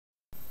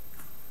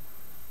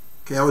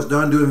Okay, I was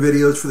done doing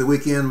videos for the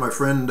weekend. My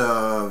friend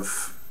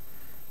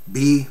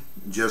B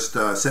just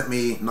sent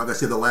me, I'm not going to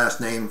say the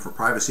last name for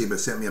privacy, but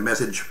sent me a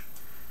message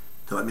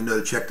to let me know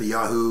to check the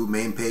Yahoo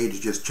main page.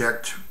 Just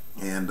checked,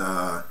 and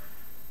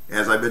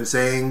as I've been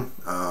saying,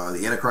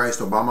 the Antichrist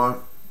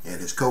Obama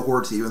and his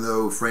cohorts, even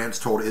though France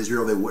told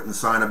Israel they wouldn't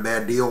sign a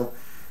bad deal,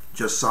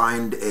 just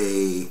signed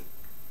a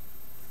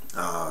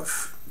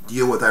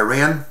deal with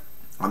Iran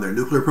on their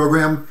nuclear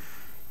program.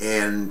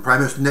 And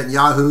Prime Minister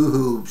Netanyahu,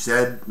 who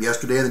said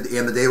yesterday and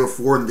the day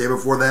before and the day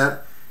before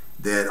that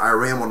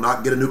Iran will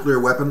not get a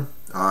nuclear weapon,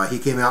 he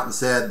came out and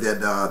said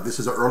that this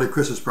is an early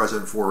Christmas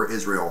present for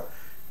Israel,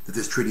 that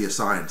this treaty is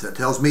signed. So that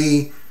tells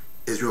me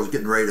Israel's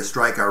getting ready to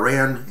strike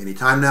Iran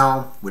anytime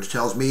now, which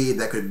tells me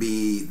that could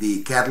be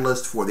the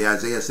catalyst for the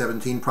Isaiah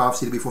 17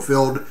 prophecy to be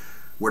fulfilled,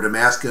 where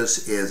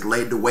Damascus is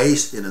laid to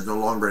waste and is no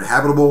longer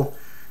inhabitable,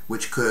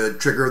 which could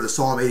trigger the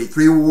Psalm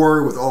 83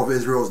 war with all of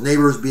Israel's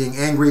neighbors being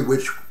angry,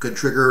 which could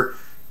trigger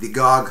the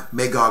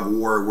Gog-Magog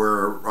war,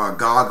 where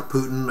Gog,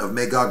 Putin of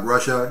Magog,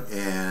 Russia,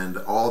 and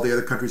all the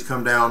other countries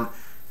come down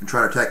and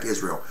try to attack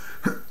Israel.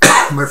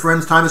 My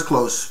friends, time is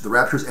close. The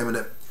rapture is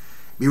imminent.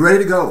 Be ready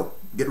to go.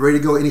 Get ready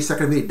to go any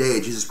second of any day.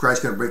 Jesus Christ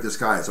is going to break the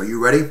skies. Are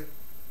you ready?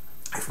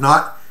 If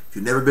not, if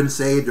you've never been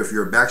saved, or if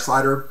you're a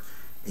backslider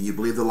and you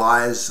believe the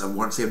lies of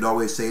once saved,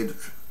 always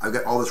saved, I've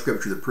got all the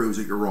scripture that proves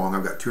that you're wrong.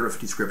 I've got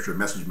 250 scripture.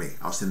 Message me.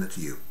 I'll send it to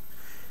you.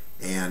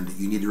 And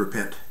you need to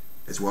repent,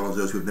 as well as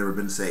those who have never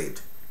been saved.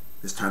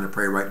 It's time to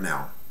pray right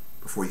now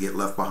before you get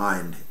left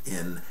behind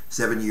in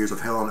 7 years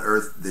of hell on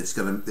earth that's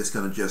going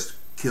to just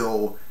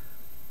kill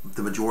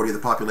the majority of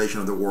the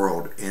population of the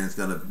world, and it's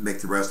going to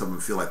make the rest of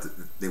them feel like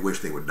they wish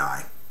they would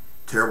die.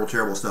 Terrible,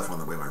 terrible stuff on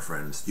the way, my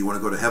friends. Do you want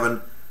to go to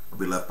heaven or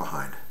be left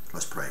behind?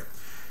 Let's pray.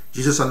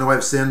 Jesus, I know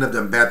I've sinned, I've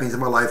done bad things in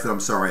my life, and I'm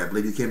sorry. I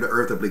believe you came to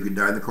earth, I believe you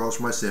died on the cross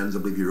for my sins, I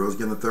believe you rose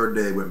again the third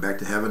day, went back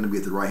to heaven to be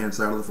at the right-hand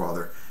side of the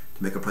Father,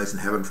 to make a place in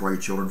heaven for all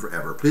your children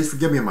forever. Please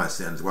forgive me of my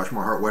sins, wash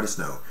my heart white as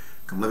snow,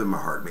 come live in my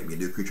heart, make me a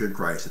new creature in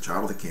Christ, a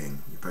child of the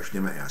King. In your precious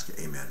name I ask you,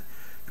 amen.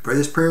 You pray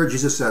this prayer,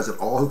 Jesus says that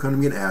all who come to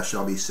me and ask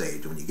shall be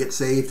saved. And when you get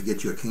saved, to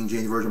get you a King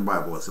James Version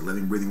Bible, it's a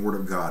living, breathing Word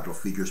of God. It'll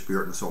feed your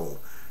spirit and soul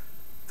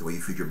the way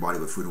you feed your body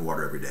with food and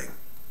water every day.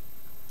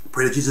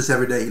 Pray to Jesus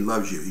every day. He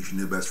loves you. He's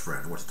your new best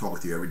friend. He wants to talk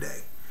with you every day.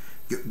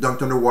 Get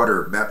dunked under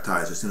water,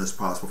 baptized as soon as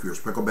possible. If you were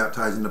sprinkle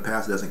baptized in the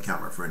past, it doesn't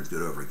count, my friends. Do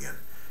it over again.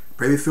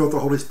 Pray be filled with the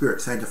Holy Spirit,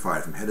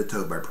 sanctified from head to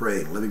toe by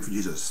praying, living for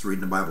Jesus,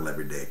 reading the Bible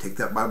every day. Take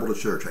that Bible to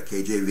church at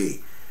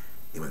KJV.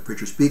 And when the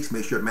preacher speaks,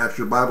 make sure it matches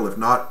your Bible. If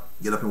not,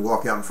 get up and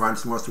walk out and find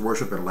someone else to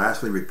worship. And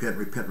lastly, repent,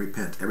 repent,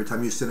 repent. Every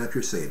time you sin after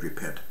you're saved,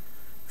 repent.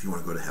 If you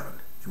want to go to heaven,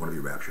 if you want to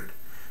be raptured.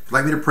 If you'd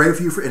like me to pray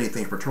for you for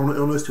anything, from terminal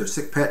illness to a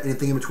sick pet,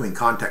 anything in between,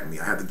 contact me.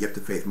 I have the gift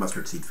of faith,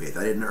 mustard seed faith.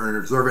 I didn't earn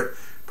or deserve it.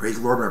 Praise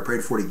the Lord, when I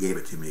prayed for it, He gave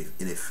it to me.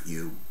 And if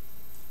you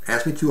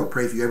ask me to, I'll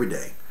pray for you every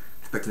day,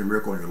 expecting a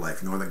miracle in your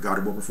life, knowing that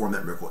God will perform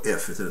that miracle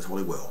if it's in His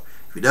holy will.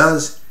 If He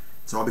does,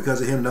 it's all because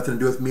of Him, nothing to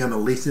do with me. I'm the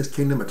least in His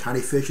kingdom, a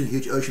tiny fish in a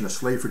huge ocean, a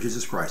slave for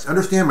Jesus Christ.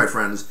 Understand, my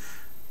friends,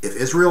 if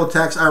Israel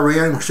attacks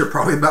Iran, which they're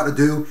probably about to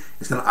do,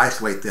 it's going to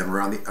isolate them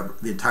around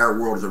the entire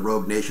world as a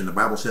rogue nation. The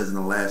Bible says in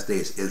the last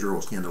days, Israel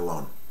will stand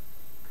alone.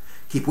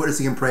 Keep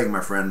witnessing and praying, my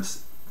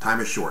friends.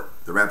 Time is short.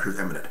 The rapture is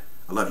imminent.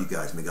 I love you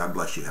guys. May God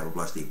bless you. Have a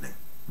blessed evening.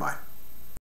 Bye.